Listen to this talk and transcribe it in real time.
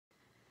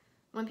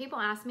When people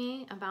ask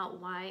me about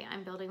why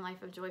I'm building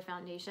Life of Joy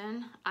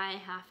Foundation, I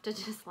have to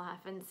just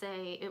laugh and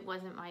say it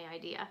wasn't my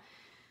idea.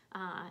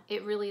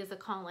 It really is a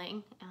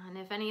calling. And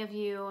if any of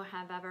you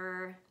have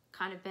ever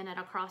kind of been at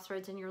a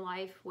crossroads in your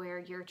life where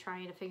you're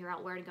trying to figure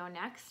out where to go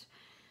next,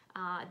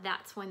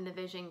 that's when the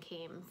vision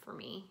came for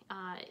me.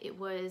 It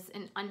was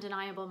an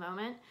undeniable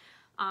moment.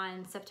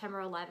 On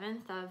September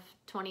 11th of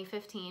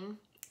 2015,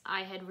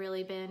 I had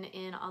really been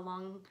in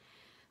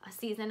a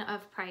season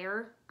of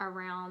prayer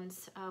around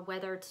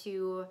whether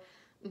to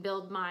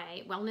build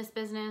my wellness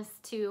business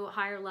to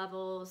higher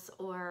levels,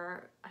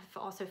 or I've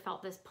also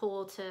felt this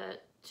pull to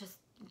just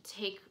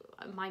take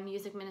my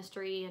music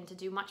ministry and to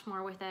do much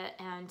more with it,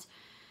 and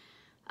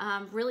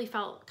really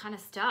felt kind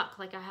of stuck,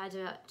 like I had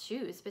to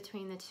choose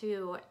between the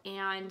two.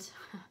 And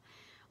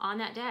on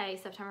that day,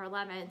 September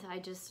 11th, I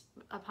just,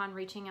 upon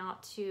reaching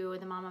out to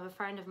the mom of a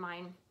friend of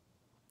mine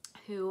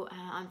who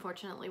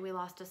unfortunately we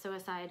lost to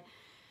suicide,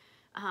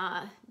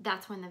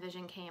 that's when the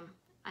vision came,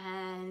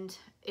 and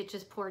it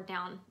just poured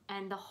down.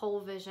 And the whole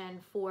vision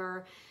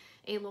for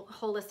a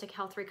holistic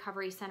health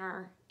recovery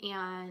center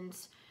and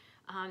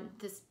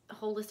this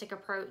holistic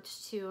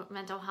approach to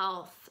mental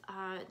health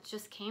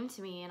just came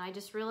to me, and I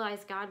just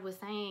realized God was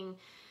saying,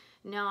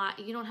 no,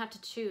 you don't have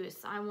to choose.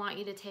 I want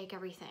you to take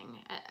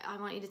everything. I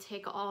want you to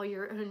take all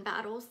your own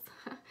battles,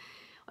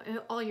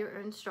 all your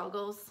own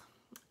struggles,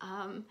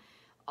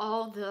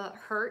 all the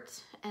hurt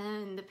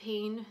and the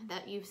pain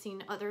that you've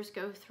seen others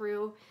go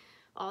through,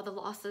 all the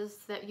losses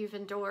that you've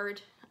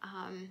endured.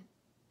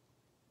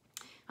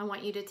 I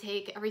want you to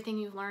take everything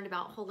you've learned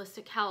about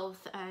holistic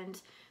health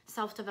and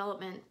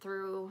self-development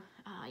through,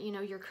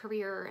 your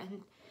career,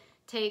 and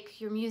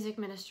take your music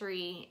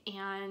ministry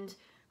and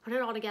put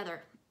it all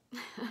together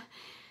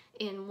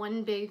in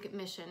one big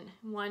mission,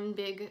 one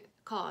big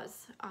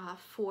cause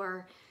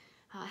for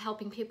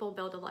helping people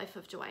build a life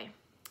of joy.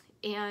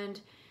 And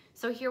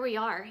so here we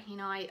are.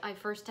 I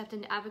first stepped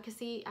into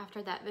advocacy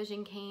after that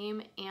vision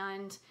came,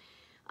 and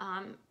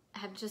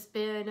have just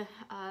been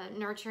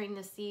nurturing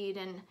the seed.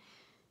 And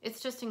it's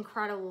just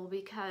incredible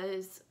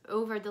because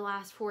over the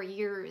last 4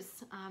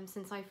 years,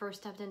 since I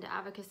first stepped into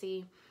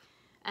advocacy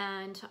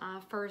and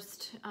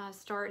first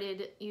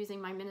started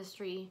using my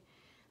ministry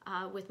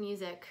with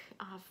music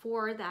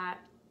for that,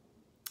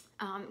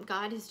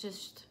 God has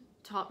just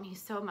taught me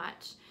so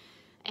much.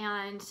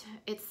 And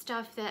it's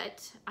stuff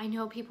that I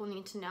know people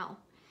need to know.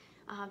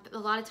 A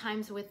lot of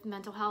times with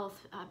mental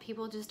health,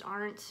 people just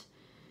aren't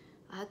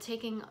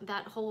taking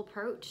that whole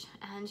approach.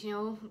 And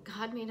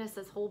God made us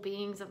as whole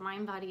beings of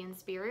mind, body, and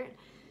spirit.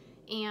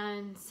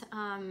 And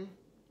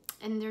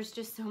there's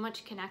just so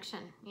much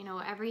connection.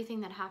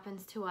 Everything that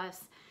happens to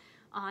us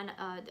on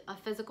a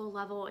physical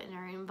level, in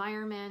our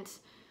environment,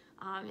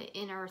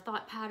 in our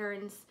thought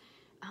patterns,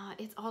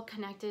 it's all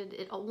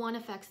connected. One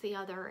affects the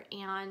other.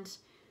 And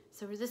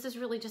so this is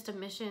really just a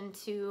mission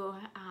to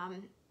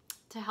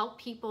help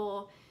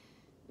people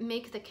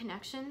make the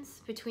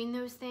connections between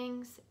those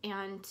things,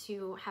 and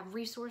to have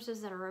resources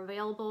that are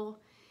available,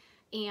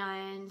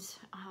 and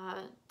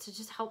to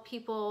just help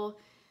people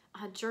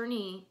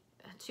journey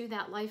to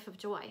that life of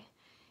joy,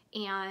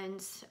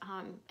 and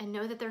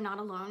know that they're not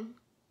alone,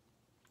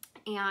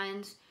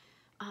 and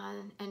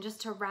just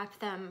to wrap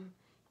them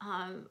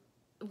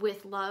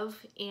with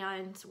love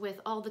and with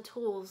all the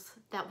tools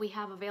that we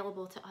have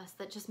available to us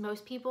that just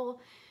most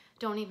people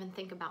don't even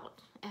think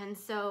about. And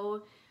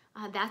so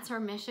that's our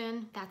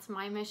mission. That's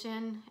my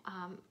mission.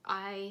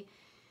 I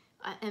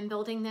am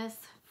building this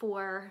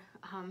for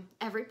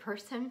every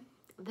person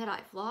that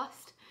I've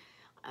lost.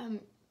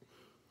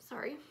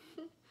 Sorry.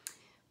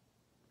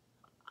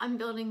 I'm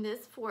building this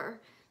for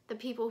the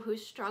people who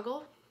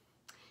struggle,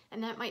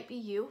 and that might be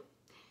you.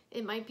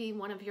 It might be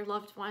one of your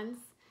loved ones.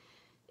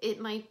 It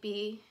might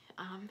be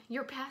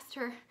your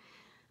pastor.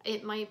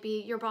 It might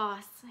be your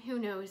boss. Who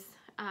knows?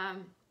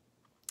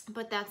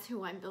 But that's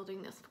who I'm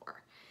building this for.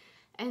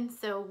 And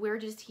so we're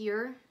just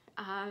here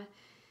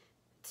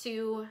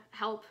to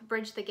help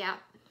bridge the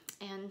gap,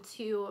 and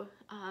to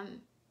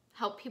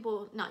help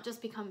people not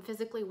just become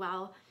physically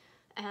well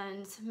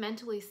and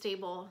mentally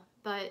stable,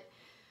 but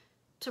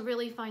to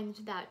really find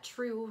that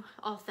true,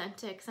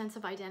 authentic sense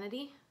of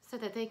identity, so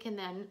that they can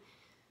then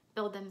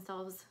build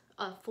themselves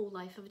a full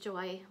life of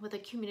joy with a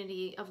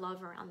community of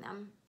love around them.